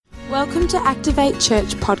Welcome to Activate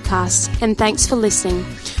Church podcast, and thanks for listening.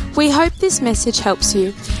 We hope this message helps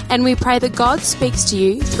you, and we pray that God speaks to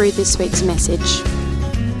you through this week's message.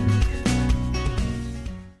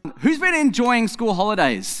 Who's been enjoying school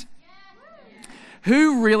holidays?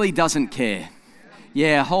 Who really doesn't care?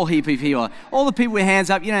 Yeah, a whole heap of people. All the people with hands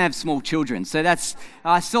up, you don't have small children. So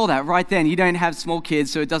I saw that right then. You don't have small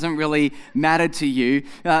kids, so it doesn't really matter to you.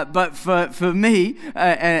 But for me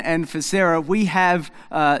and for Sarah, we have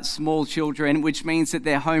small children, which means that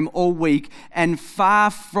they're home all week. And far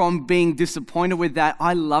from being disappointed with that,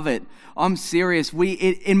 I love it. I'm serious.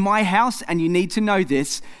 In my house, and you need to know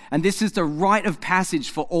this, and this is the rite of passage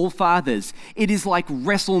for all fathers, it is like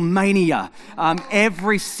WrestleMania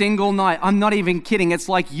every single night. I'm not even kidding. It's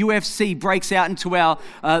like UFC breaks out into our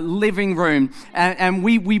living room, and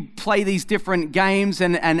we play these different games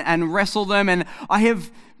and wrestle them. And I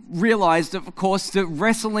have realized, of course, that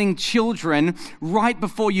wrestling children right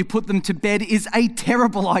before you put them to bed is a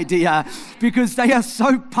terrible idea because they are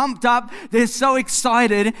so pumped up, they're so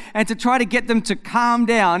excited, and to try to get them to calm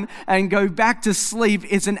down and go back to sleep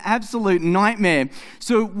is an absolute nightmare.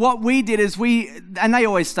 So what we did is and they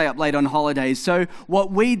always stay up late on holidays, so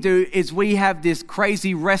what we do is we have this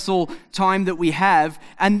crazy wrestle time that we have,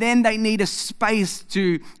 and then they need a space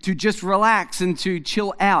to just relax and to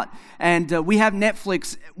chill out. And we have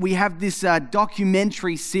Netflix. We have this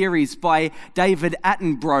documentary series by David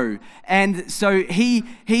Attenborough. And so he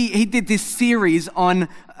did this series on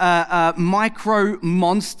micro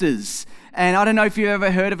monsters. And I don't know if you've ever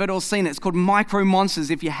heard of it or seen it. It's called Micro Monsters.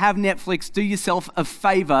 If you have Netflix, do yourself a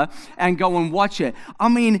favor and go and watch it. I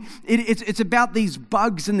mean, it's about these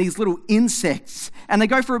bugs and these little insects. And they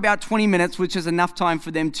go for about 20 minutes, which is enough time for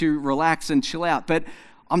them to relax and chill out. But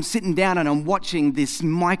I'm sitting down and I'm watching this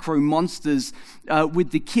Micro Monsters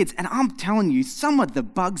with the kids. And I'm telling you, some of the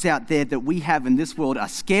bugs out there that we have in this world are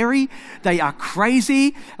scary. They are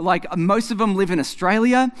crazy. Like most of them live in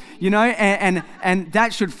Australia, you know, and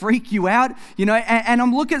that should freak you out, you know. And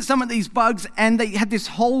I'm looking at some of these bugs, and they had this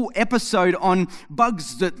whole episode on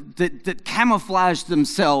bugs that camouflage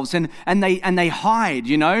themselves and they hide,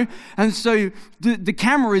 you know. And so the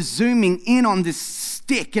camera is zooming in on this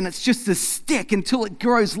stick, and it's just a stick until it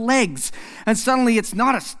grows legs, and suddenly it's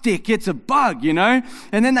not a stick, it's a bug, you know.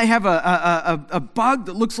 And then they have a bug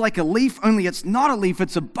that looks like a leaf, only it's not a leaf,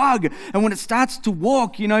 it's a bug. And when it starts to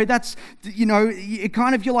walk, you know, that's, you know, it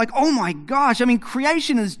kind of, you're like, oh my gosh, I mean,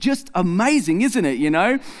 creation is just amazing, isn't it, you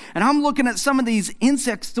know? And I'm looking at some of these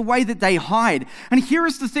insects, the way that they hide, and here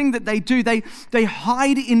is the thing that they do, they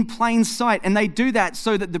hide in plain sight, and they do that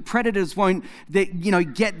so that the predators won't,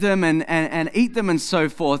 get them and eat them and so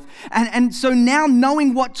forth. And so now,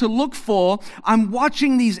 knowing what to look for, I'm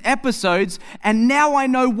watching these episodes, and now I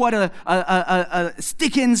know what a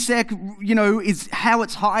stick insect, you know, is, how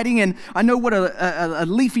it's hiding, and I know what a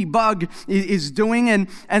leafy bug is doing, and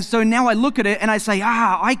so now I look at it and I say,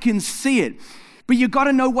 I can see it. But you got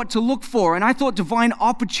to know what to look for. And I thought divine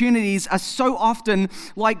opportunities are so often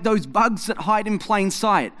like those bugs that hide in plain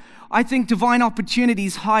sight. I think divine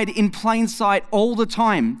opportunities hide in plain sight all the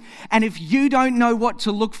time. And if you don't know what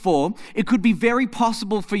to look for, it could be very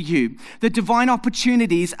possible for you that divine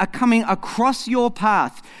opportunities are coming across your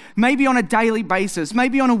path, maybe on a daily basis,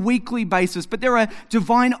 maybe on a weekly basis, but there are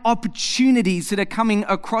divine opportunities that are coming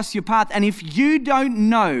across your path. And if you don't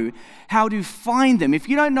know how to find them, if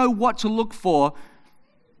you don't know what to look for,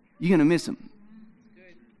 you're going to miss them.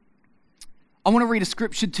 I want to read a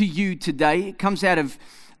scripture to you today. It comes out of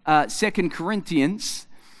 2 Corinthians.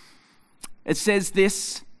 It says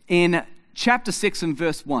this in chapter 6 and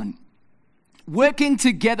verse 1. Working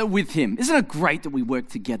together with him. Isn't it great that we work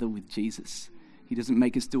together with Jesus? He doesn't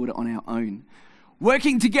make us do it on our own.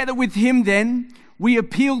 Working together with him, then, we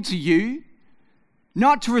appeal to you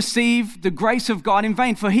not to receive the grace of God in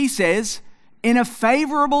vain. For he says, in a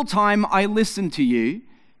favorable time I listened to you,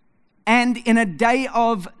 and in a day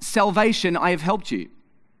of salvation I have helped you.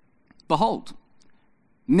 Behold,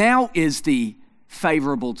 now is the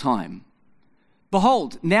favorable time.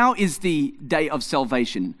 Behold, now is the day of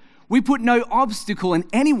salvation. We put no obstacle in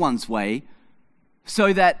anyone's way,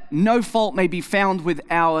 so that no fault may be found with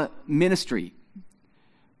our ministry.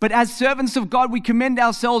 But as servants of God, we commend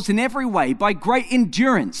ourselves in every way by great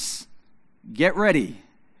endurance. Get ready.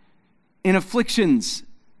 In afflictions,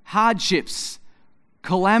 hardships,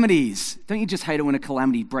 calamities. Don't you just hate it when a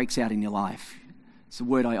calamity breaks out in your life? It's a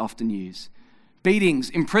word I often use. Beatings,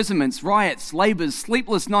 imprisonments, riots, labors,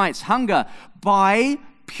 sleepless nights, hunger, by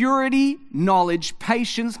purity, knowledge,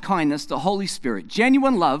 patience, kindness, the Holy Spirit,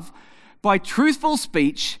 genuine love, by truthful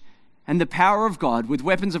speech and the power of God, with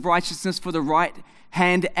weapons of righteousness for the right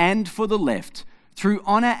hand and for the left, through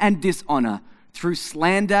honor and dishonor, through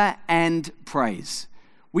slander and praise.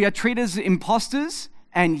 We are treated as impostors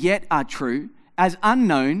and yet are true, as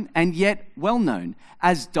unknown and yet well known,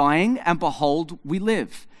 as dying and behold we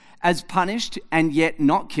live, as punished and yet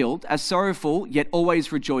not killed, as sorrowful yet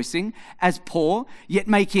always rejoicing, as poor yet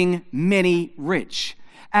making many rich,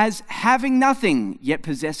 as having nothing yet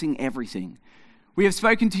possessing everything. We have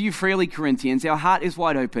spoken to you freely, Corinthians. Our heart is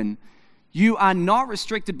wide open. You are not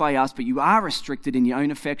restricted by us, but you are restricted in your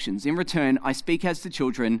own affections. In return, I speak as to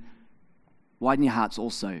children, widen your hearts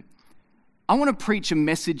also. I want to preach a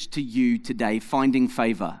message to you today, finding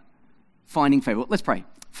favor. Finding favor. Let's pray.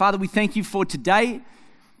 Father, we thank you for today.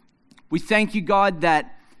 We thank you, God,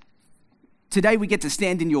 that today we get to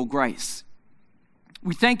stand in your grace.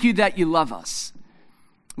 We thank you that you love us.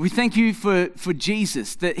 We thank you for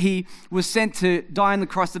Jesus, that he was sent to die on the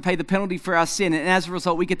cross to pay the penalty for our sin. And as a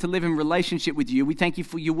result, we get to live in relationship with you. We thank you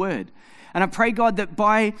for your word. And I pray, God, that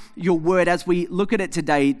by your word, as we look at it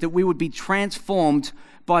today, that we would be transformed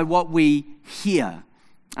by what we hear.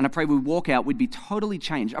 And I pray we walk out, we'd be totally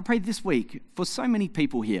changed. I pray this week for so many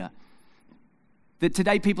people here that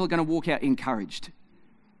today people are going to walk out encouraged.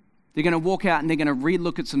 They're going to walk out and they're going to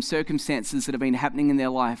re-look at some circumstances that have been happening in their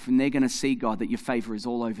life, and they're going to see, God, that your favor is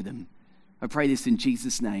all over them. I pray this in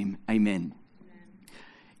Jesus' name. Amen.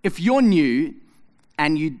 If you're new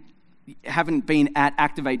and you haven't been at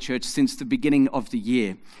Activate Church since the beginning of the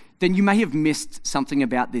year, then you may have missed something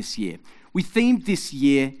about this year. We themed this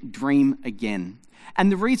year Dream Again. And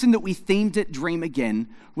the reason that we themed it Dream Again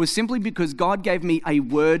was simply because God gave me a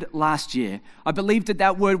word last year. I believe that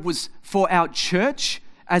that word was for our church,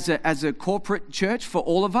 as a corporate church, for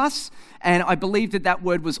all of us. And I believe that that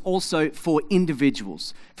word was also for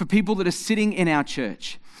individuals, for people that are sitting in our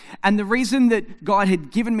church. And the reason that God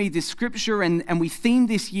had given me this scripture and we themed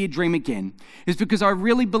this year Dream Again is because I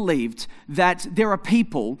really believed that there are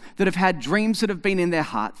people that have had dreams that have been in their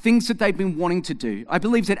heart, things that they've been wanting to do. I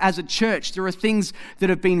believe that as a church, there are things that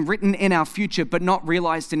have been written in our future but not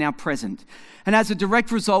realized in our present. And as a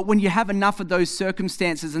direct result, when you have enough of those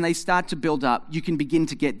circumstances and they start to build up, you can begin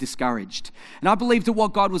to get discouraged. And I believe that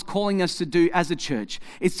what God was calling us to do as a church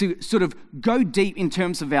is to sort of go deep in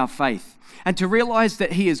terms of our faith and to realize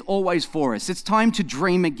that he is always for us. It's time to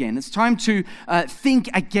dream again. It's time to think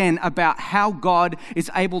again about how God is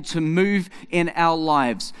able to move in our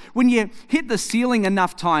lives. When you hit the ceiling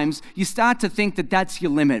enough times, you start to think that that's your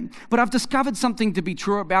limit. But I've discovered something to be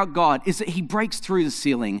true about God is that he breaks through the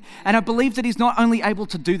ceiling. And I believe that he's not only able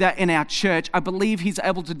to do that in our church, I believe he's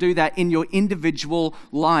able to do that in your individual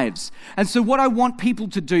lives. And so what I want people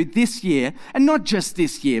to do this year, and not just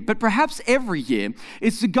this year, but perhaps every year,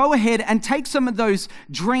 is to go ahead and take some of those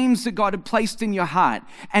dreams that God had placed in your heart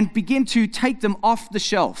and begin to take them off the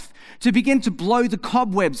shelf, to begin to blow the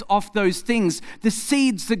cobwebs off those things, the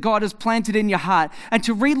seeds that God has planted in your heart, and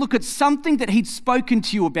to relook at something that he'd spoken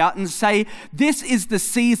to you about and say, this is the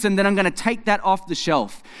season that I'm going to take that off the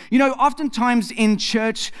shelf. You know, oftentimes in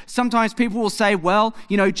church, sometimes people will say, well,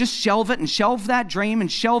 you know, just shelve it and shelve that dream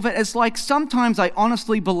and shelve it. It's like sometimes I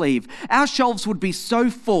honestly believe our shelves would be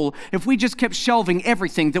so full if we just kept shelving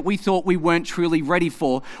everything that we thought we weren't truly ready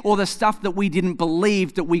for, or the stuff that we didn't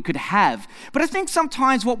believe that we could have. But I think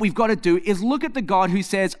sometimes what we've got to do is look at the God who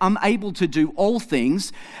says, I'm able to do all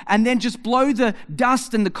things, and then just blow the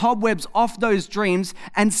dust and the cobwebs off those dreams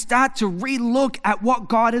and start to re-look at what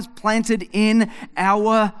God has planted in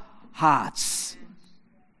our hearts.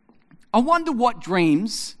 I wonder what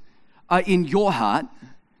dreams are in your heart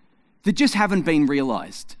that just haven't been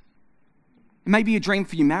realized. It may be a dream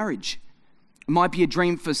for your marriage. It might be a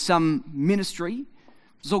dream for some ministry.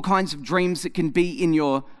 There's all kinds of dreams that can be in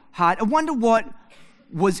your heart. I wonder what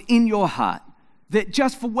was in your heart that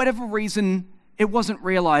just for whatever reason it wasn't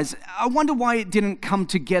realized. I wonder why it didn't come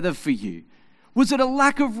together for you. Was it a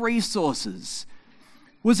lack of resources?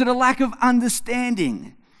 Was it a lack of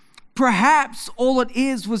understanding? Perhaps all it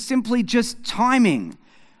is was simply just timing.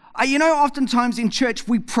 You know, oftentimes in church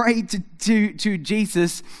we pray to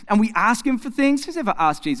Jesus and we ask him for things. Who's ever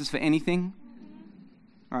asked Jesus for anything?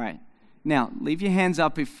 All right. Now, leave your hands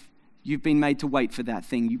up if you've been made to wait for that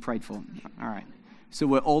thing you prayed for. All right. So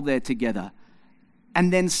we're all there together.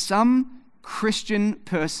 And then some Christian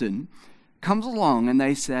person comes along and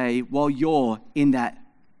they say, while you're in that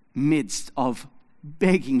midst of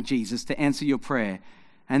begging Jesus to answer your prayer,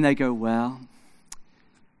 and they go, well,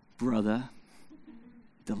 brother,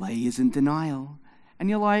 delay isn't denial. And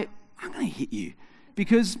you're like, I'm going to hit you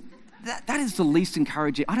because that is the least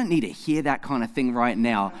encouraging. I don't need to hear that kind of thing right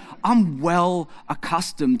now. I'm well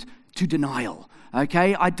accustomed to denial,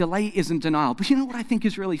 okay? Delay isn't denial. But you know what I think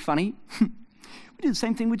is really funny? We do the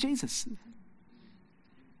same thing with Jesus.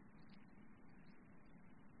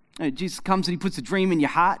 Jesus comes and he puts a dream in your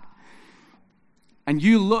heart. And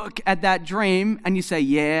you look at that dream and you say,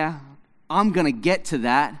 yeah, I'm going to get to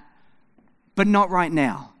that, but not right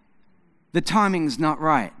now. The timing's not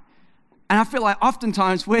right. And I feel like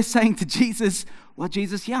oftentimes we're saying to Jesus, well,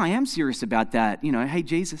 Jesus, yeah, I am serious about that. Hey,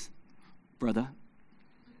 Jesus, brother,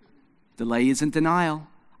 delay isn't denial.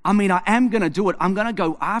 I am going to do it. I'm going to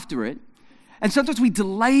go after it. And sometimes we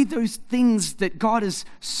delay those things that God has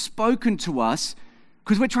spoken to us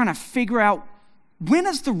because we're trying to figure out when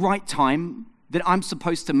is the right time that I'm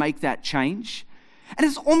supposed to make that change. And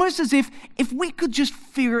it's almost as if we could just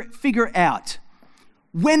figure out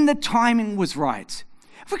when the timing was right,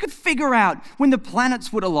 if we could figure out when the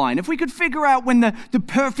planets would align, if we could figure out when the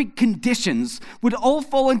perfect conditions would all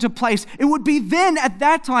fall into place, it would be then at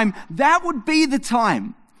that time, that would be the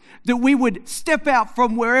time that we would step out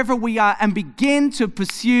from wherever we are and begin to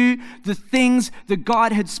pursue the things that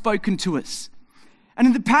God had spoken to us. And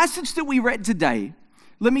in the passage that we read today,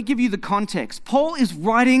 let me give you the context. Paul is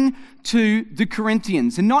writing to the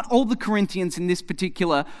Corinthians, and not all the Corinthians in this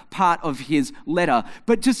particular part of his letter,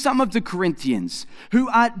 but to some of the Corinthians who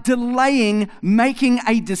are delaying making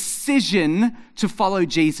a decision to follow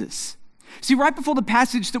Jesus. See, right before the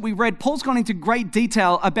passage that we read, Paul's gone into great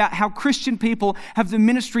detail about how Christian people have the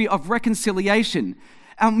ministry of reconciliation.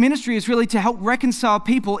 Our ministry is really to help reconcile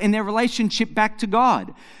people in their relationship back to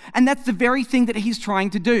God. And that's the very thing that he's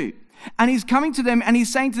trying to do. And he's coming to them and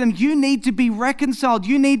he's saying to them, you need to be reconciled.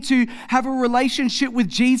 You need to have a relationship with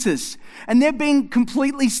Jesus. And they're being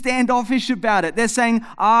completely standoffish about it. They're saying,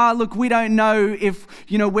 look, we don't know if,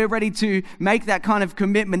 we're ready to make that kind of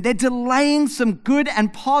commitment. They're delaying some good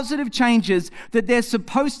and positive changes that they're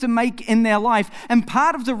supposed to make in their life. And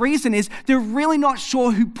part of the reason is they're really not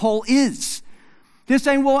sure who Paul is. They're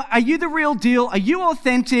saying, well, are you the real deal? Are you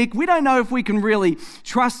authentic? We don't know if we can really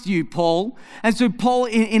trust you, Paul. And so Paul,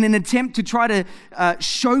 in an attempt to try to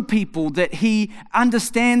show people that he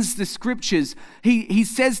understands the scriptures, he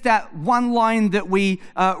says that one line that we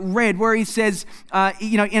read where he says,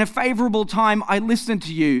 in a favorable time, I listened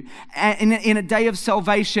to you. And in a day of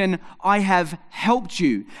salvation, I have helped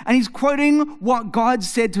you. And he's quoting what God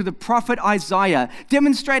said to the prophet Isaiah,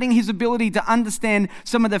 demonstrating his ability to understand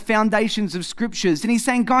some of the foundations of scriptures. And he's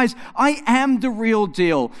saying, guys, I am the real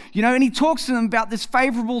deal. And he talks to them about this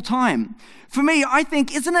favorable time. For me, I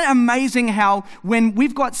think, isn't it amazing how when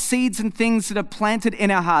we've got seeds and things that are planted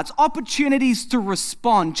in our hearts, opportunities to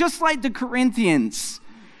respond, just like the Corinthians,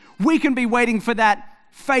 we can be waiting for that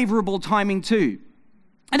favorable timing too.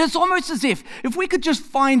 And it's almost as if we could just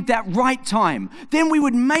find that right time, then we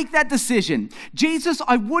would make that decision. Jesus,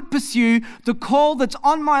 I would pursue the call that's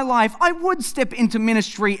on my life. I would step into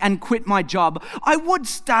ministry and quit my job. I would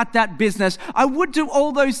start that business. I would do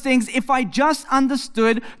all those things if I just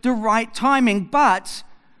understood the right timing. But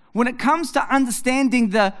when it comes to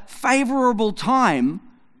understanding the favorable time,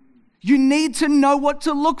 you need to know what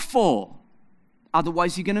to look for.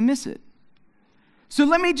 Otherwise, you're going to miss it. So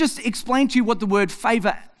let me just explain to you what the word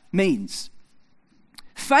favor means.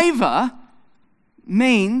 Favor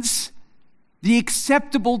means the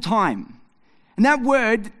acceptable time. And that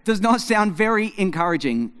word does not sound very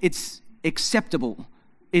encouraging. It's acceptable.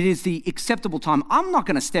 It is the acceptable time. I'm not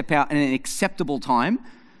going to step out in an acceptable time,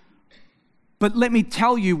 but let me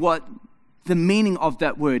tell you what the meaning of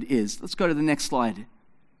that word is. Let's go to the next slide.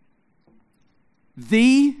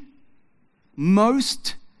 The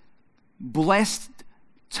most blessed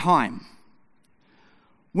time,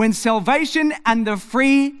 when salvation and the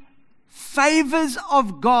free favors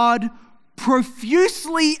of God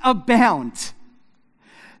profusely abound.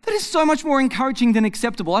 That is so much more encouraging than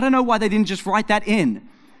acceptable. I don't know why they didn't just write that in.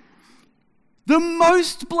 The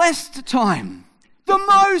most blessed time. The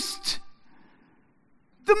most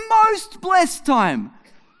blessed time.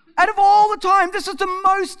 Out of all the time, this is the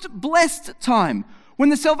most blessed time. When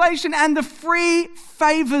the salvation and the free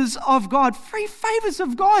favors of God,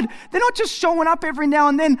 they're not just showing up every now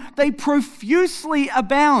and then, they profusely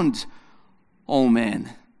abound. Oh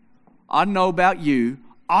man, I don't know about you.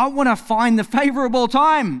 I want to find the favorable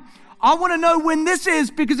time. I want to know when this is,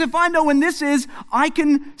 because if I know when this is, I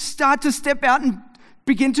can start to step out and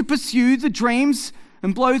begin to pursue the dreams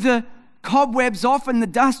and blow the cobwebs off and the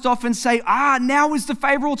dust off and say, now is the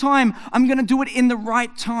favorable time. I'm going to do it in the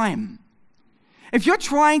right time. If you're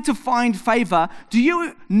trying to find favor, do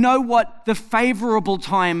you know what the favorable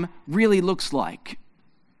time really looks like?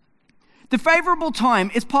 The favorable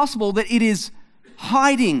time, it's possible that it is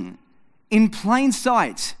hiding in plain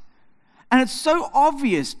sight. And it's so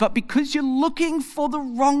obvious, but because you're looking for the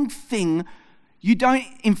wrong thing, you don't,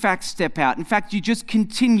 in fact, step out. In fact, you just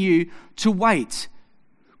continue to wait.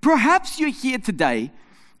 Perhaps you're here today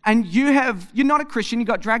and you're not a Christian, you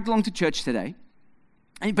got dragged along to church today,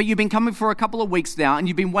 but you've been coming for a couple of weeks now, and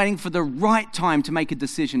you've been waiting for the right time to make a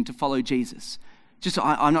decision to follow Jesus.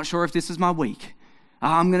 I'm not sure if this is my week.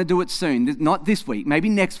 I'm going to do it soon. Not this week, maybe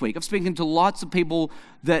next week. I've spoken to lots of people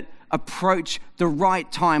that approach the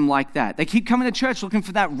right time like that. They keep coming to church looking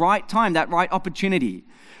for that right time, that right opportunity.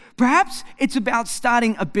 Perhaps it's about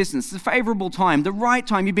starting a business, the favorable time, the right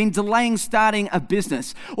time. You've been delaying starting a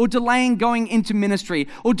business, or delaying going into ministry,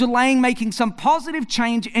 or delaying making some positive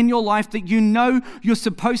change in your life that you know you're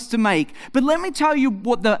supposed to make. But let me tell you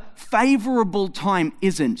what the favorable time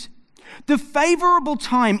isn't. The favorable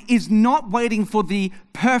time is not waiting for the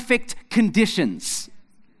perfect conditions.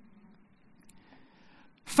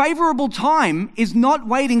 Favorable time is not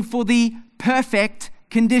waiting for the perfect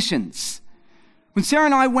conditions. When Sarah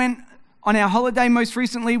and I went on our holiday most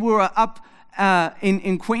recently, we were up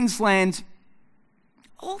in Queensland.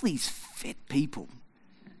 All these fit people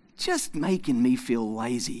just making me feel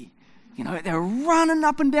lazy. They're running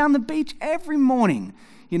up and down the beach every morning.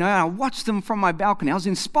 I watched them from my balcony. I was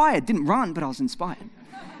inspired. Didn't run, but I was inspired.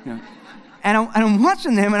 And I'm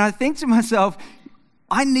watching them, and I think to myself,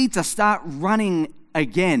 I need to start running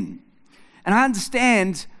again. And I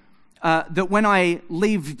understand that when I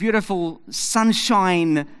leave beautiful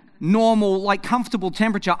sunshine, normal, comfortable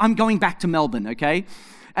temperature, I'm going back to Melbourne, okay?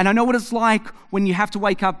 And I know what it's like when you have to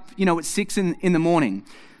wake up, at 6 in the morning.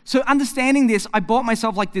 So understanding this, I bought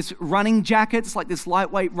myself this running jacket. It's this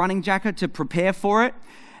lightweight running jacket to prepare for it.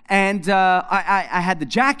 And I had the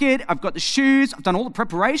jacket, I've got the shoes, I've done all the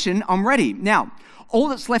preparation, I'm ready. Now, all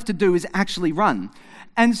that's left to do is actually run.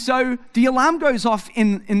 And so the alarm goes off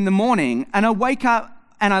in the morning, and I wake up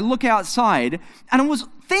and I look outside, and I was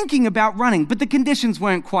thinking about running, but the conditions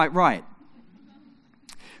weren't quite right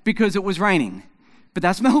because it was raining. But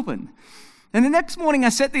that's Melbourne. And the next morning I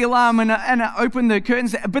set the alarm and I opened the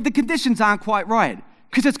curtains, but the conditions aren't quite right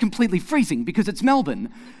because it's completely freezing because it's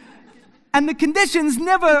Melbourne. And the conditions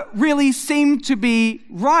never really seem to be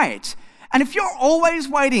right. And if you're always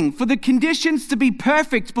waiting for the conditions to be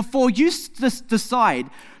perfect before you decide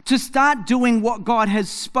to start doing what God has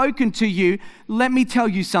spoken to you, let me tell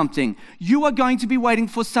you something. You are going to be waiting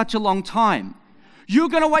for such a long time. You're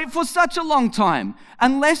going to wait for such a long time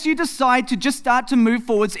unless you decide to just start to move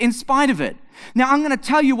forwards in spite of it. Now, I'm going to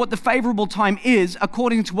tell you what the favorable time is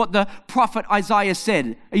according to what the prophet Isaiah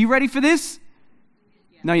said. Are you ready for this?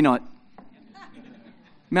 Yeah. No, you're not.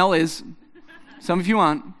 Mel is. Some of you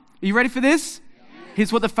aren't. Are you ready for this?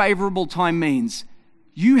 Here's what the favorable time means.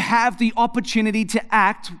 You have the opportunity to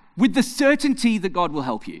act with the certainty that God will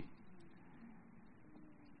help you.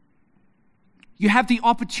 You have the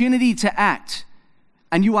opportunity to act,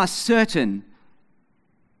 and you are certain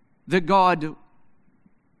that God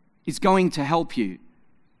is going to help you.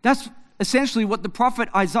 That's essentially what the prophet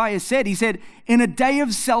Isaiah said. He said, in a day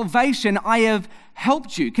of salvation, I have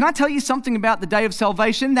helped you. Can I tell you something about the day of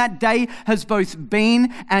salvation? That day has both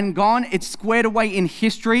been and gone. It's squared away in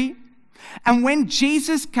history. And when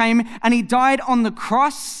Jesus came and he died on the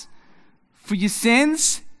cross for your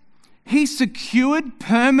sins, he secured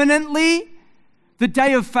permanently the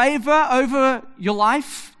day of favor over your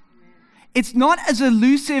life. It's not as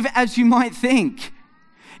elusive as you might think.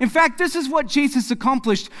 In fact, this is what Jesus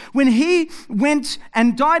accomplished. When he went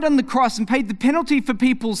and died on the cross and paid the penalty for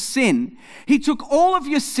people's sin, he took all of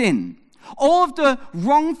your sin, all of the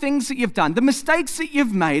wrong things that you've done, the mistakes that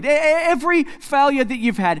you've made, every failure that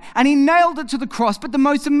you've had, and he nailed it to the cross. But the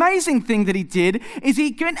most amazing thing that he did is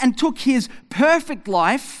he went and took his perfect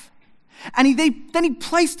life and then he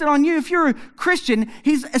placed it on you. If you're a Christian,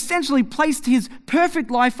 he's essentially placed his perfect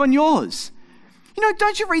life on yours.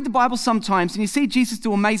 Don't you read the Bible sometimes and you see Jesus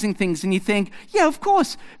do amazing things and you think, yeah, of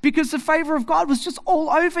course, because the favor of God was just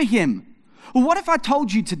all over him. Well, what if I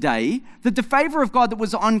told you today that the favor of God that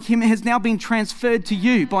was on him has now been transferred to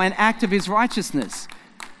you by an act of his righteousness?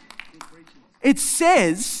 It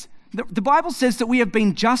says, the Bible says that we have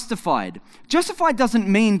been justified. Justified doesn't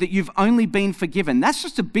mean that you've only been forgiven. That's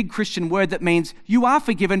just a big Christian word that means you are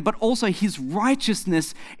forgiven, but also his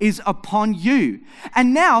righteousness is upon you.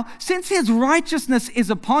 And now, since his righteousness is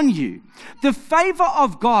upon you, the favor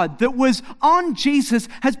of God that was on Jesus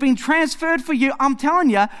has been transferred for you. I'm telling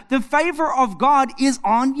you, the favor of God is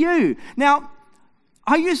on you. Now,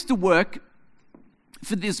 I used to work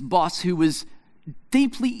for this boss who was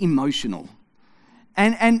deeply emotional.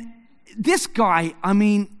 And this guy,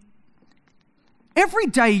 every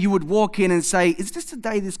day you would walk in and say, is this the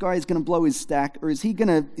day this guy is going to blow his stack? Or is he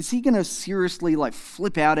going to seriously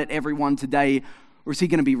flip out at everyone today? Or is he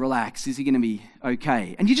going to be relaxed? Is he going to be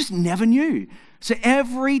okay? And you just never knew. So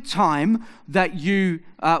every time that you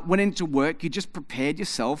went into work, you just prepared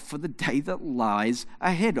yourself for the day that lies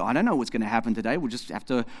ahead. I don't know what's going to happen today. We'll just have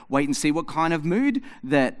to wait and see what kind of mood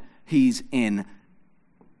that he's in.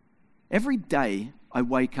 Every day I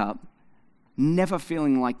wake up never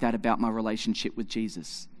feeling like that about my relationship with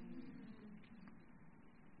Jesus.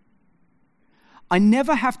 I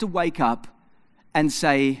never have to wake up and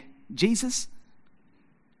say, Jesus,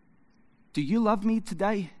 do you love me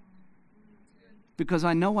today? Because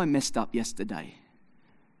I know I messed up yesterday.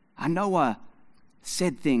 I know I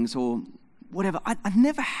said things or whatever. I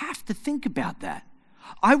never have to think about that.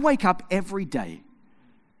 I wake up every day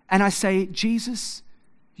and I say, Jesus,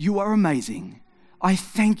 you are amazing. I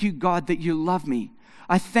thank you, God, that you love me.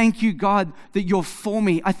 I thank you, God, that you're for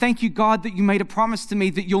me. I thank you, God, that you made a promise to me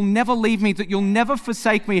that you'll never leave me, that you'll never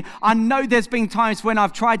forsake me. I know there's been times when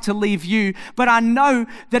I've tried to leave you, but I know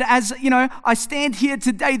that as, I stand here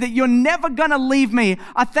today that you're never going to leave me.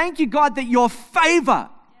 I thank you, God, that your favor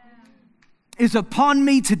is upon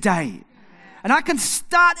me today. And I can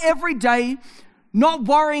start every day not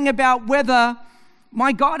worrying about whether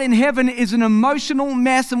my God in heaven is an emotional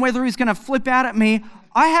mess and whether he's going to flip out at me.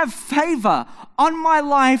 I have favor on my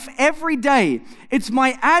life every day. It's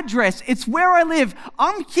my address. It's where I live.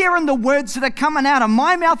 I'm hearing the words that are coming out of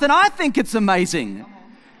my mouth and I think it's amazing.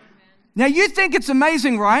 Now you think it's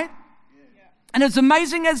amazing, right? And as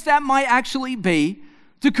amazing as that might actually be,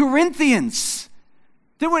 the Corinthians,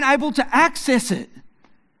 they weren't able to access it.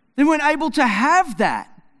 They weren't able to have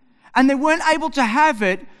that. And they weren't able to have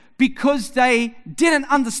it because they didn't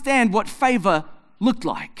understand what favor looked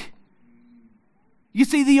like. You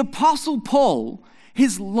see, the Apostle Paul,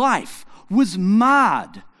 his life was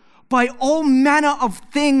marred by all manner of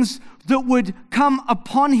things that would come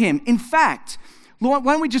upon him. In fact, why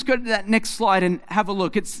don't we just go to that next slide and have a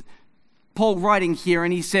look. It's Paul writing here,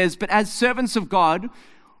 and he says, "But as servants of God,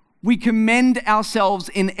 we commend ourselves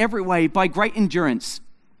in every way by great endurance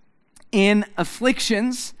in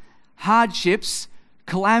afflictions, hardships,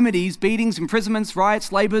 calamities, beatings, imprisonments,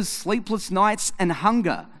 riots, labors, sleepless nights, and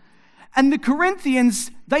hunger." And the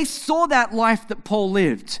Corinthians, they saw that life that Paul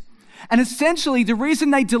lived. And essentially, the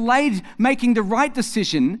reason they delayed making the right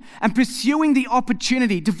decision and pursuing the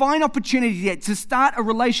opportunity, divine opportunity to start a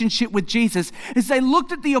relationship with Jesus, is they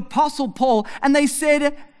looked at the Apostle Paul and they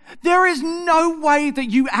said, there is no way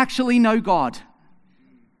that you actually know God.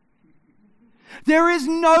 There is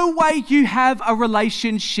no way you have a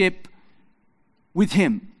relationship with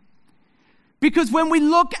him. Because when we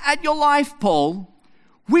look at your life, Paul,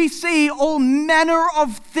 we see all manner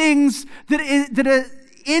of things that are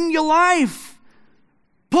in your life.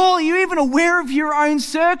 Paul, are you even aware of your own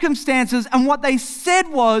circumstances? And what they said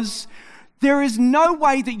was, there is no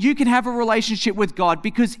way that you can have a relationship with God,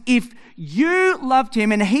 because if you loved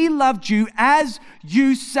him and he loved you as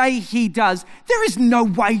you say he does, there is no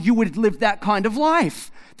way you would live that kind of life.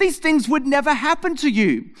 These things would never happen to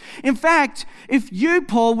you. In fact, if you,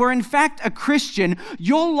 Paul, were in fact a Christian,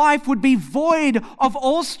 your life would be void of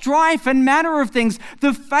all strife and manner of things.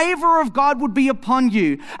 The favor of God would be upon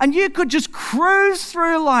you, and you could just cruise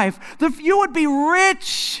through life. You would be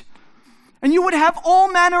rich, and you would have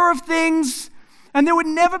all manner of things, and there would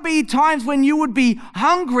never be times when you would be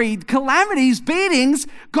hungry, calamities, beatings.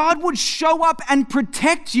 God would show up and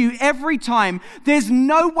protect you every time. There's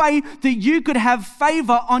no way that you could have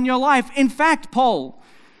favor on your life. In fact, Paul,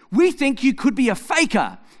 we think you could be a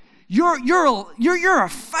faker. You're a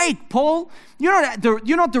fake, Paul. You're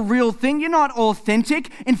not the real thing. You're not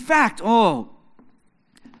authentic. In fact,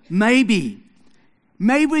 maybe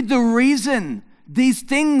the reason these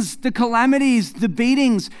things, the calamities, the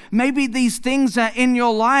beatings, maybe these things are in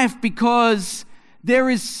your life because there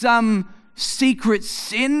is some secret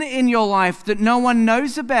sin in your life that no one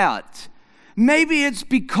knows about. Maybe it's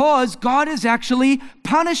because God is actually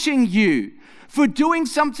punishing you for doing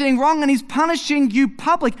something wrong, and he's punishing you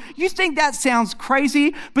public. You think that sounds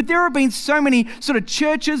crazy, but there have been so many sort of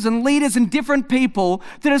churches and leaders and different people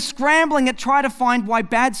that are scrambling at trying to find why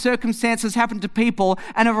bad circumstances happen to people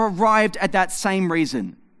and have arrived at that same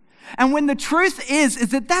reason. And when the truth is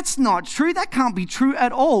that that's not true, that can't be true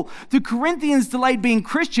at all. The Corinthians delayed being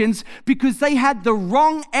Christians because they had the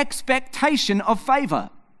wrong expectation of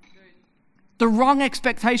favor. The wrong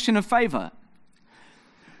expectation of favor.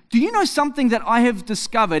 Do you know something that I have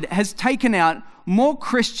discovered has taken out more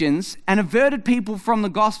Christians and averted people from the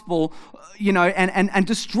gospel, and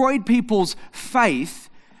destroyed people's faith,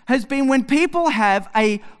 has been when people have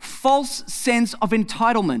a false sense of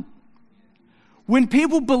entitlement. When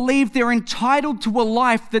people believe they're entitled to a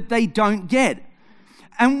life that they don't get.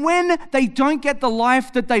 And when they don't get the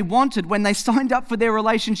life that they wanted, when they signed up for their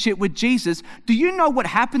relationship with Jesus, do you know what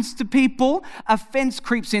happens to people? Offense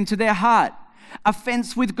creeps into their heart.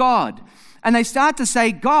 Offense with God. And they start to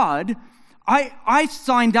say, God, I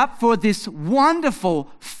signed up for this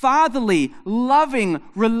wonderful, fatherly, loving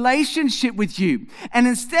relationship with you. And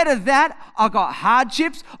instead of that, I got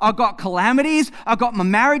hardships, I got calamities, I got my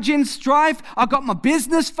marriage in strife, I got my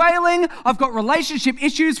business failing, I've got relationship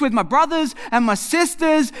issues with my brothers and my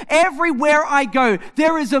sisters. Everywhere I go,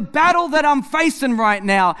 there is a battle that I'm facing right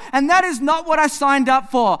now. And that is not what I signed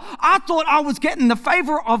up for. I thought I was getting the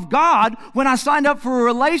favor of God when I signed up for a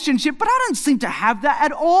relationship, but I don't seem to have that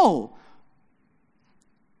at all.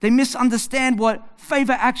 They misunderstand what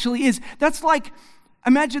favor actually is. That's like,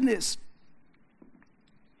 imagine this.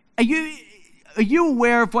 Are you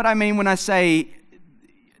aware of what I mean when I say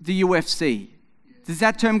the UFC? Does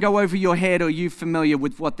that term go over your head, or are you familiar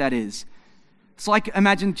with what that is? It's like,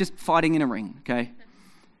 imagine just fighting in a ring, okay?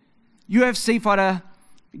 UFC fighter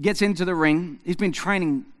gets into the ring. He's been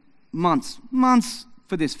training months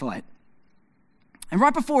for this fight. And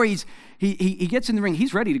right before he gets in the ring,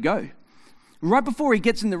 he's ready to go. Right before he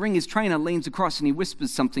gets in the ring, his trainer leans across and he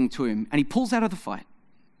whispers something to him, and he pulls out of the fight.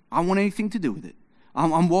 I don't want anything to do with it.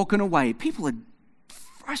 I'm walking away. People are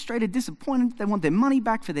frustrated, disappointed. They want their money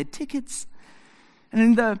back for their tickets. And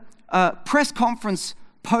in the press conference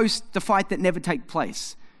post the fight that never take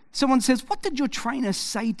place, someone says, what did your trainer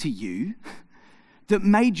say to you that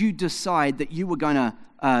made you decide that you were going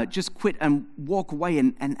to just quit and walk away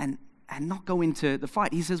and not go into the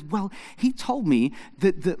fight? He says, well, he told me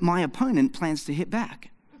that my opponent plans to hit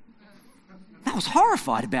back. I was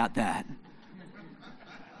horrified about that.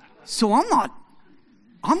 So I'm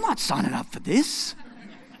not signing up for this.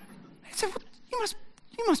 He said, well,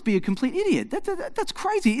 you must be a complete idiot. That's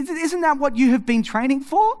crazy. Isn't that what you have been training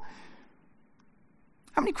for?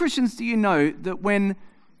 How many Christians do you know that when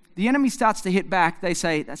the enemy starts to hit back, they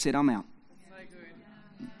say, that's it, I'm out.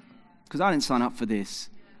 Because I didn't sign up for this.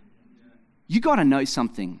 You got to know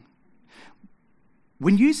something.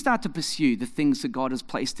 When you start to pursue the things that God has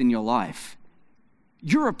placed in your life,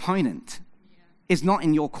 your opponent is not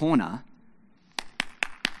in your corner,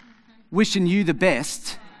 wishing you the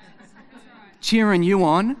best, cheering you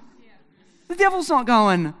on. The devil's not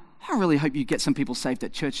going, I really hope you get some people saved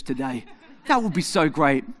at church today. That would be so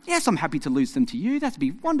great. Yes, I'm happy to lose them to you. That'd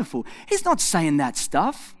be wonderful. He's not saying that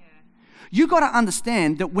stuff. You got to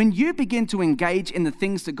understand that when you begin to engage in the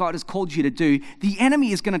things that God has called you to do, the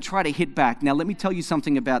enemy is going to try to hit back. Now, let me tell you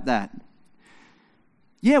something about that.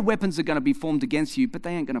 Yeah, weapons are going to be formed against you, but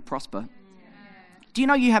they ain't going to prosper. Do you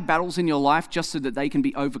know you have battles in your life just so that they can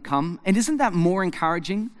be overcome? And isn't that more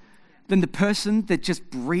encouraging than the person that just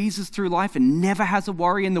breezes through life and never has a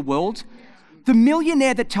worry in the world? The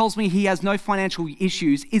millionaire that tells me he has no financial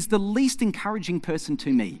issues is the least encouraging person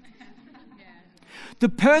to me. The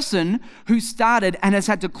person who started and has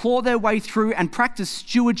had to claw their way through and practice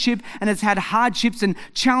stewardship and has had hardships and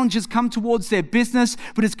challenges come towards their business,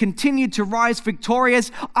 but has continued to rise victorious,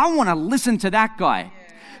 I want to listen to that guy.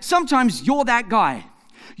 Sometimes you're that guy.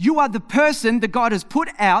 You are the person that God has put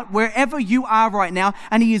out wherever you are right now,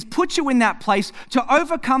 and He has put you in that place to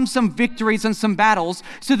overcome some victories and some battles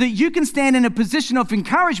so that you can stand in a position of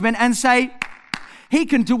encouragement and say, He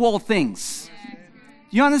can do all things.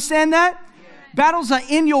 You understand that? Battles are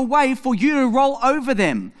in your way for you to roll over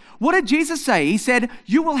them. What did Jesus say? He said,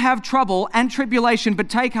 you will have trouble and tribulation, but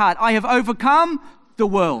take heart. I have overcome the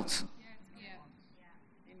world.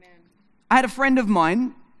 I had a friend of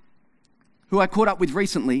mine who I caught up with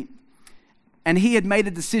recently, and he had made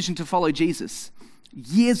a decision to follow Jesus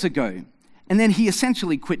years ago, and then he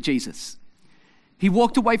essentially quit Jesus. He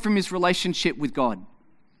walked away from his relationship with God.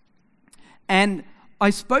 And I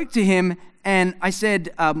spoke to him and I said,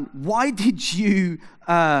 why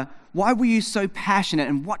were you so passionate?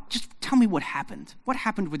 And just tell me what happened. What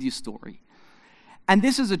happened with your story? And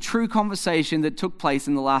this is a true conversation that took place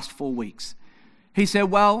in the last 4 weeks. He said,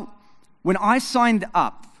 well, when I signed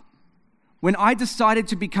up, when I decided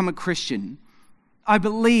to become a Christian, I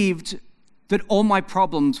believed that all my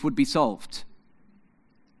problems would be solved.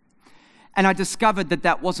 And I discovered that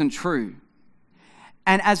that wasn't true.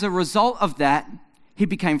 And as a result of that, he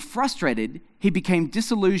became frustrated, he became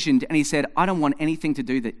disillusioned, and he said, I don't want anything to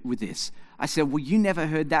do with this. I said, well, you never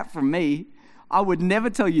heard that from me. I would never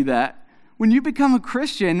tell you that. When you become a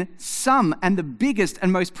Christian, some and the biggest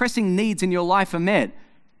and most pressing needs in your life are met.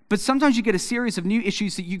 But sometimes you get a series of new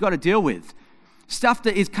issues that you got to deal with. Stuff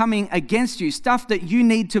that is coming against you, stuff that you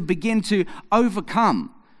need to begin to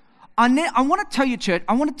overcome. I want to tell you, church,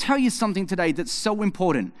 I want to tell you something today that's so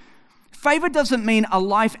important. Favor doesn't mean a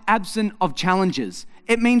life absent of challenges.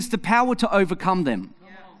 it means the power to overcome them.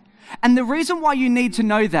 And the reason why you need to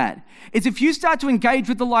know that is if you start to engage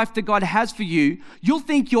with the life that God has for you, you'll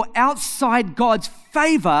think you're outside God's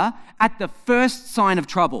favor at the first sign of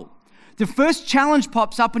trouble. The first challenge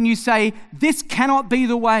pops up and you say, this cannot be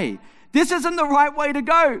the way. This isn't the right way to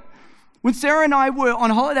go. When Sarah and I were on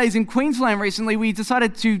holidays in Queensland recently, we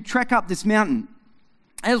decided to trek up this mountain.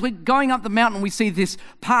 As we're going up the mountain, we see this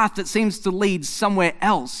path that seems to lead somewhere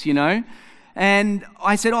else, And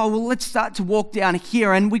I said, let's start to walk down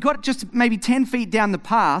here. And we got just maybe 10 feet down the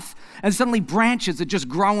path, and suddenly branches are just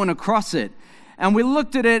growing across it. And we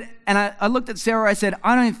looked at it, and I looked at Sarah, I said,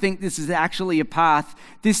 I don't think this is actually a path.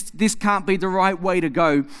 This can't be the right way to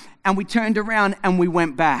go. And we turned around and we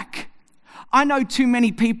went back. I know too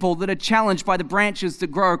many people that are challenged by the branches that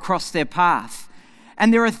grow across their path.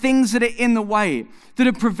 And there are things that are in the way that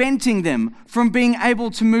are preventing them from being able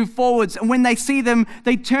to move forwards. And when they see them,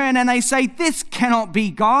 they turn and they say, this cannot be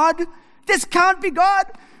God. This can't be God.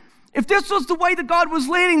 If this was the way that God was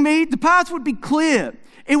leading me, the path would be clear.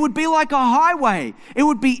 It would be like a highway. It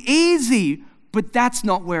would be easy, but that's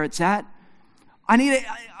not where it's at.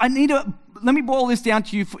 Let me boil this down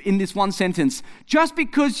to you in this one sentence. Just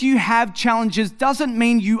because you have challenges doesn't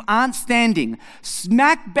mean you aren't standing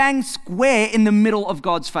smack bang square in the middle of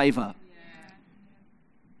God's favor.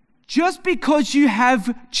 Just because you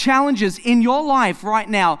have challenges in your life right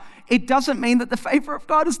now, it doesn't mean that the favor of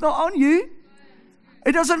God is not on you.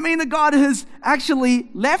 It doesn't mean that God has actually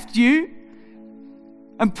left you.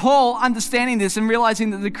 And Paul, understanding this and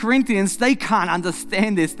realizing that the Corinthians, they can't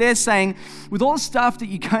understand this. They're saying, with all the stuff that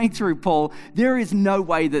you're going through, Paul, there is no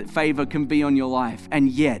way that favor can be on your life. And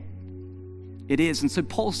yet, it is. And so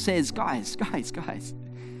Paul says, guys,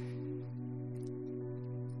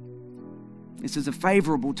 it says, a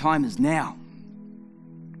favorable time is now.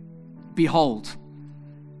 Behold,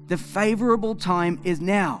 the favorable time is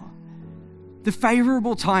now. The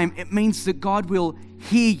favorable time, it means that God will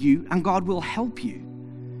hear you and God will help you.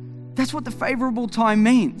 That's what the favorable time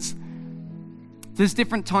means. There's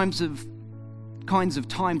different kinds of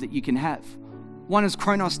time that you can have. One is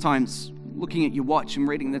Chronos times, looking at your watch and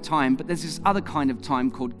reading the time, but there's this other kind of time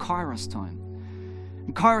called Kairos time.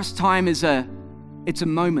 And Kairos time is it's a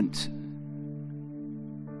moment.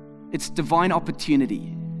 It's divine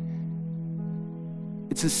opportunity.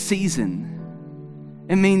 It's a season.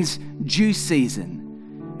 It means due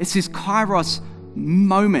season. It's this Kairos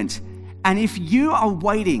moment. And if you are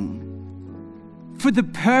waiting for the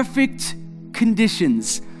perfect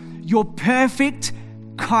conditions, your perfect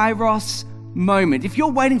Kairos moment, if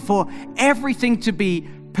you're waiting for everything to be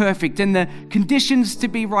perfect and the conditions to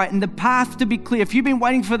be right and the path to be clear, if you've been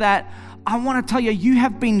waiting for that, I want to tell you, you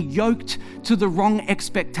have been yoked to the wrong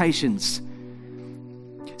expectations.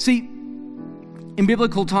 See, in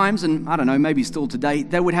biblical times, and I don't know, maybe still today,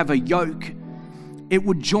 they would have a yoke. It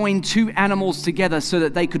would join two animals together so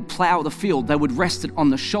that they could plow the field. They would rest it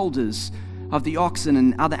on the shoulders of the oxen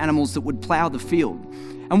and other animals that would plow the field.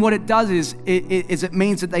 And what it does is it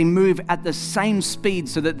means that they move at the same speed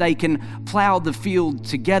so that they can plow the field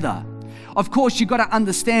together. Of course, you've got to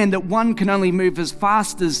understand that one can only move as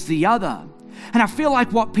fast as the other. And I feel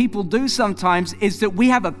like what people do sometimes is that we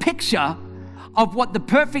have a picture of what the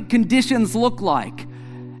perfect conditions look like,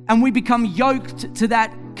 and we become yoked to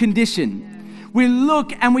that condition. We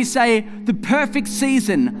look and we say, the perfect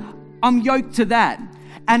season, I'm yoked to that.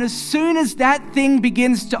 And as soon as that thing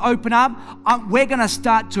begins to open up, we're going to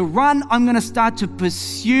start to run. I'm going to start to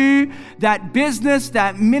pursue that business,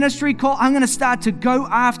 that ministry call. I'm going to start to go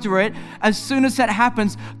after it as soon as that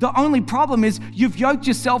happens. The only problem is you've yoked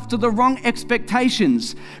yourself to the wrong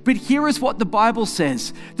expectations. But here is what the Bible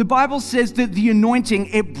says. The Bible says that the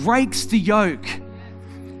anointing, it breaks the yoke.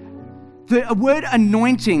 The word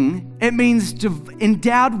anointing, it means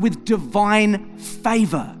endowed with divine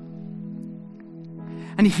favor.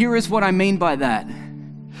 And here is what I mean by that.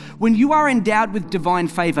 When you are endowed with divine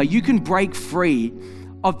favor, you can break free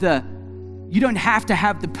of you don't have to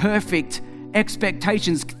have the perfect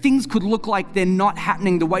expectations. Things could look like they're not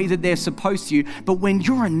happening the way that they're supposed to, but when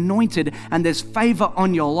you're anointed and there's favor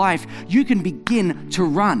on your life, you can begin to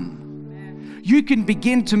run. You can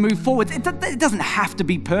begin to move forward. It doesn't have to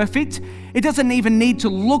be perfect. It doesn't even need to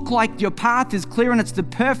look like your path is clear and it's the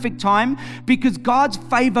perfect time, because God's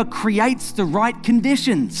favor creates the right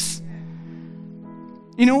conditions.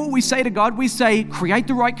 You know what we say to God? We say, create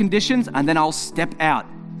the right conditions and then I'll step out.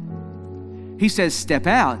 He says, step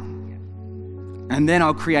out and then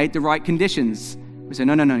I'll create the right conditions. We say,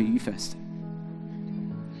 no, you first.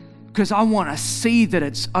 Because I want to see that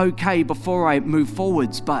it's okay before I move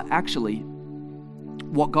forwards. But actually,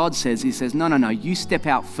 what God says, he says, no, you step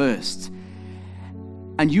out first.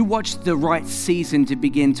 and you watch the right season to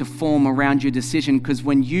begin to form around your decision, because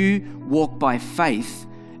when you walk by faith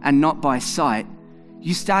and not by sight,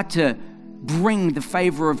 you start to bring the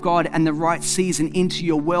favor of God and the right season into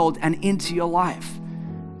your world and into your life.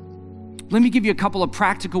 Let me give you a couple of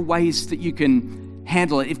practical ways that you can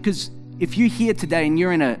handle it. Because if you're here today and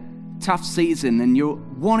you're in a tough season and you're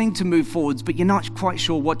wanting to move forwards, but you're not quite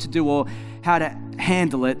sure what to do or how to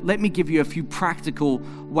handle it, let me give you a few practical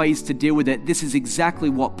ways to deal with it. This is exactly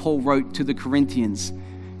what Paul wrote to the Corinthians.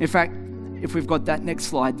 In fact, if we've got that next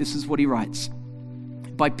slide, this is what he writes.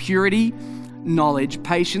 By purity, knowledge,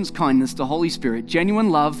 patience, kindness, the Holy Spirit, genuine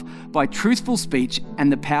love, by truthful speech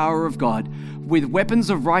and the power of God, with weapons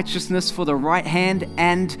of righteousness for the right hand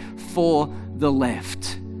and for the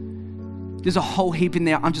left. There's a whole heap in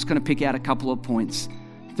there. I'm just going to pick out a couple of points.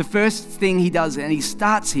 The first thing he does, and he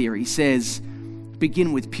starts here, he says,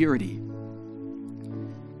 begin with purity.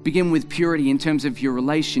 Begin with purity in terms of your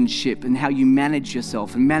relationship and how you manage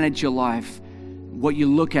yourself and manage your life, what you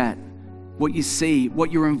look at, what you see,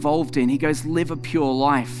 what you're involved in. He goes, live a pure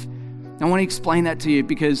life. I want to explain that to you,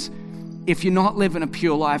 because if you're not living a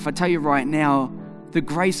pure life, I tell you right now, the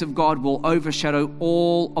grace of God will overshadow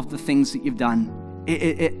all of the things that you've done.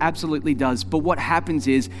 It absolutely does. But what happens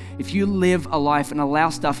is, if you live a life and allow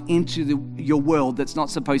stuff into your world that's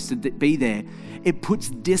not supposed to be there, it puts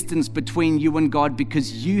distance between you and God,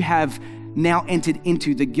 because you have now entered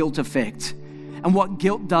into the guilt effect. And what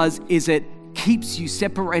guilt does is it keeps you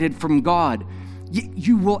separated from God.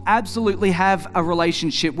 You will absolutely have a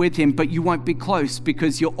relationship with him, but you won't be close,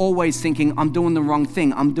 because you're always thinking, I'm doing the wrong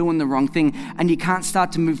thing, and you can't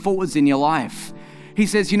start to move forwards in your life. He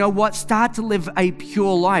says, you know what? Start to live a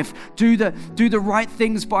pure life. Do the right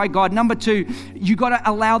things by God. Number 2, you got to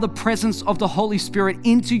allow the presence of the Holy Spirit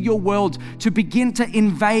into your world to begin to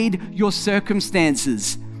invade your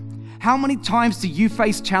circumstances. How many times do you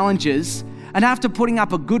face challenges, and after putting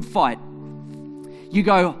up a good fight, you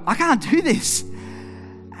go, I can't do this.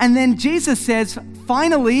 And then Jesus says,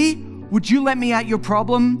 finally, would you let me out your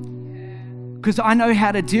problem? Because I know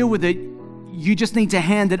how to deal with it. You just need to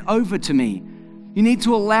hand it over to me. You need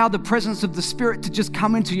to allow the presence of the Spirit to just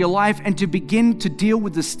come into your life and to begin to deal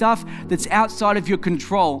with the stuff that's outside of your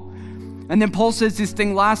control. And then Paul says this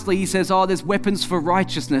thing lastly. He says, there's weapons for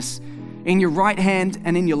righteousness in your right hand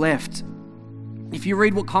and in your left. If you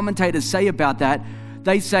read what commentators say about that,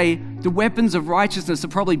 they say the weapons of righteousness are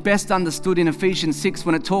probably best understood in Ephesians 6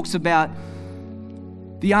 when it talks about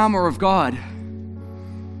the armor of God.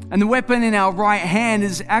 And the weapon in our right hand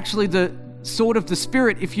is actually the sword of the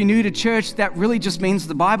Spirit. If you're new to church, that really just means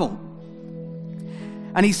the Bible.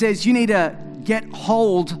 And he says you need to get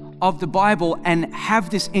hold of the Bible and have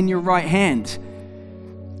this in your right hand.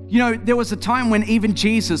 You know, there was a time when even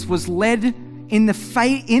Jesus was led in the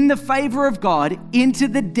favor of God into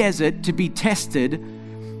the desert to be tested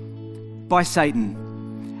by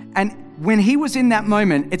Satan. And when he was in that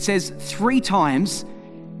moment, it says 3 times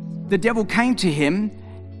the devil came to him.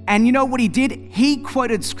 And you know what he did? He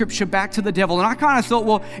quoted scripture back to the devil. And I kind of thought,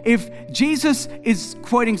 well, if Jesus is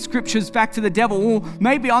quoting scriptures back to the devil, well,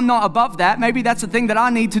 maybe I'm not above that. Maybe that's a thing that I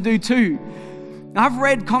need to do too. I've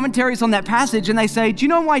read commentaries on that passage, and they say, do you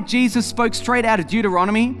know why Jesus spoke straight out of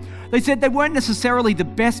Deuteronomy? They said they weren't necessarily the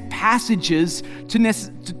best passages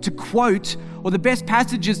to quote or the best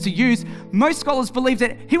passages to use. Most scholars believe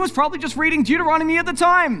that he was probably just reading Deuteronomy at the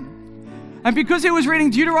time. And because he was reading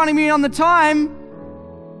Deuteronomy on the time,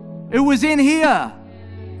 it was in here.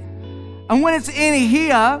 And when it's in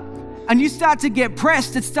here and you start to get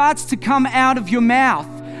pressed, it starts to come out of your mouth,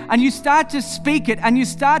 and you start to speak it and you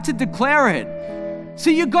start to declare it. So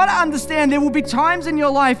you got to understand, there will be times in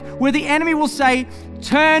your life where the enemy will say,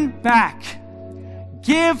 turn back,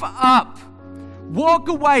 give up, walk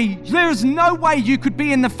away. There's no way you could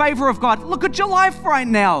be in the favor of God. Look at your life right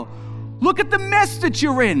now. Look at the mess that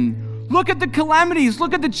you're in. Look at the calamities,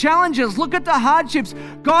 look at the challenges, look at the hardships.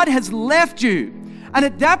 God has left you. And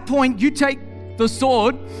at that point, you take the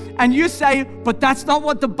sword and you say, but that's not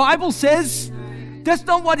what the Bible says. That's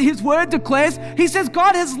not what his word declares. He says,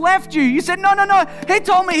 God has left you. You said, no. He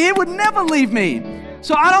told me he would never leave me.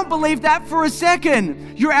 So I don't believe that for a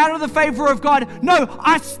second. You're out of the favor of God. No,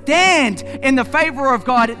 I stand in the favor of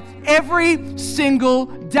God every single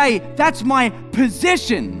day. That's my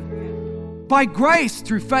position. By grace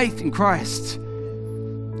through faith in Christ.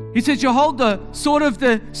 He says you hold the sword of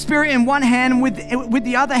the Spirit in one hand, and with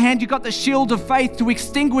the other hand you got the shield of faith to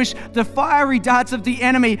extinguish the fiery darts of the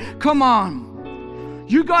enemy. Come on.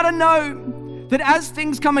 You got to know that as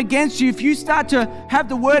things come against you, if you start to have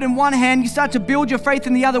the word in one hand, you start to build your faith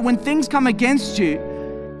in the other. When things come against you,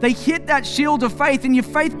 They hit that shield of faith and your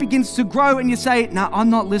faith begins to grow and you say, no, I'm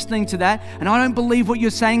not listening to that and I don't believe what you're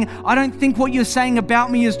saying. I don't think what you're saying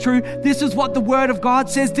about me is true. This is what the Word of God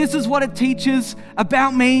says. This is what it teaches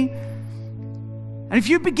about me. And if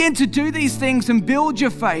you begin to do these things and build your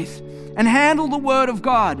faith and handle the Word of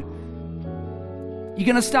God, you're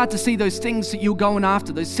going to start to see those things that you're going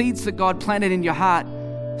after, those seeds that God planted in your heart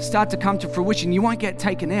start to come to fruition. You won't get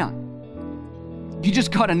taken out. You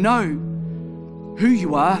just got to know who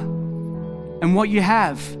you are and what you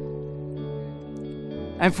have.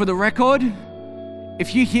 And for the record,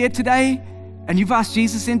 if you're here today and you've asked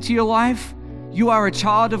Jesus into your life, you are a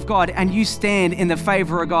child of God and you stand in the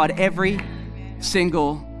favor of God every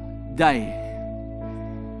single day.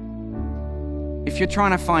 If you're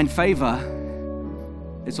trying to find favor,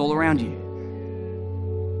 it's all around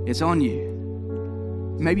you. It's on you.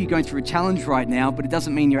 Maybe you're going through a challenge right now, but it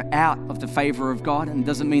doesn't mean you're out of the favor of God and it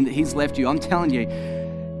doesn't mean that He's left you. I'm telling you,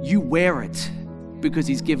 you wear it because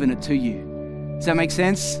He's given it to you. Does that make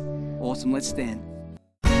sense? Awesome, let's stand.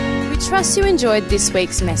 We trust you enjoyed this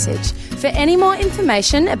week's message. For any more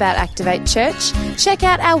information about Activate Church, check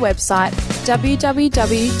out our website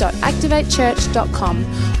www.activatechurch.com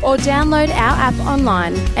or download our app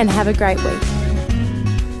online and have a great week.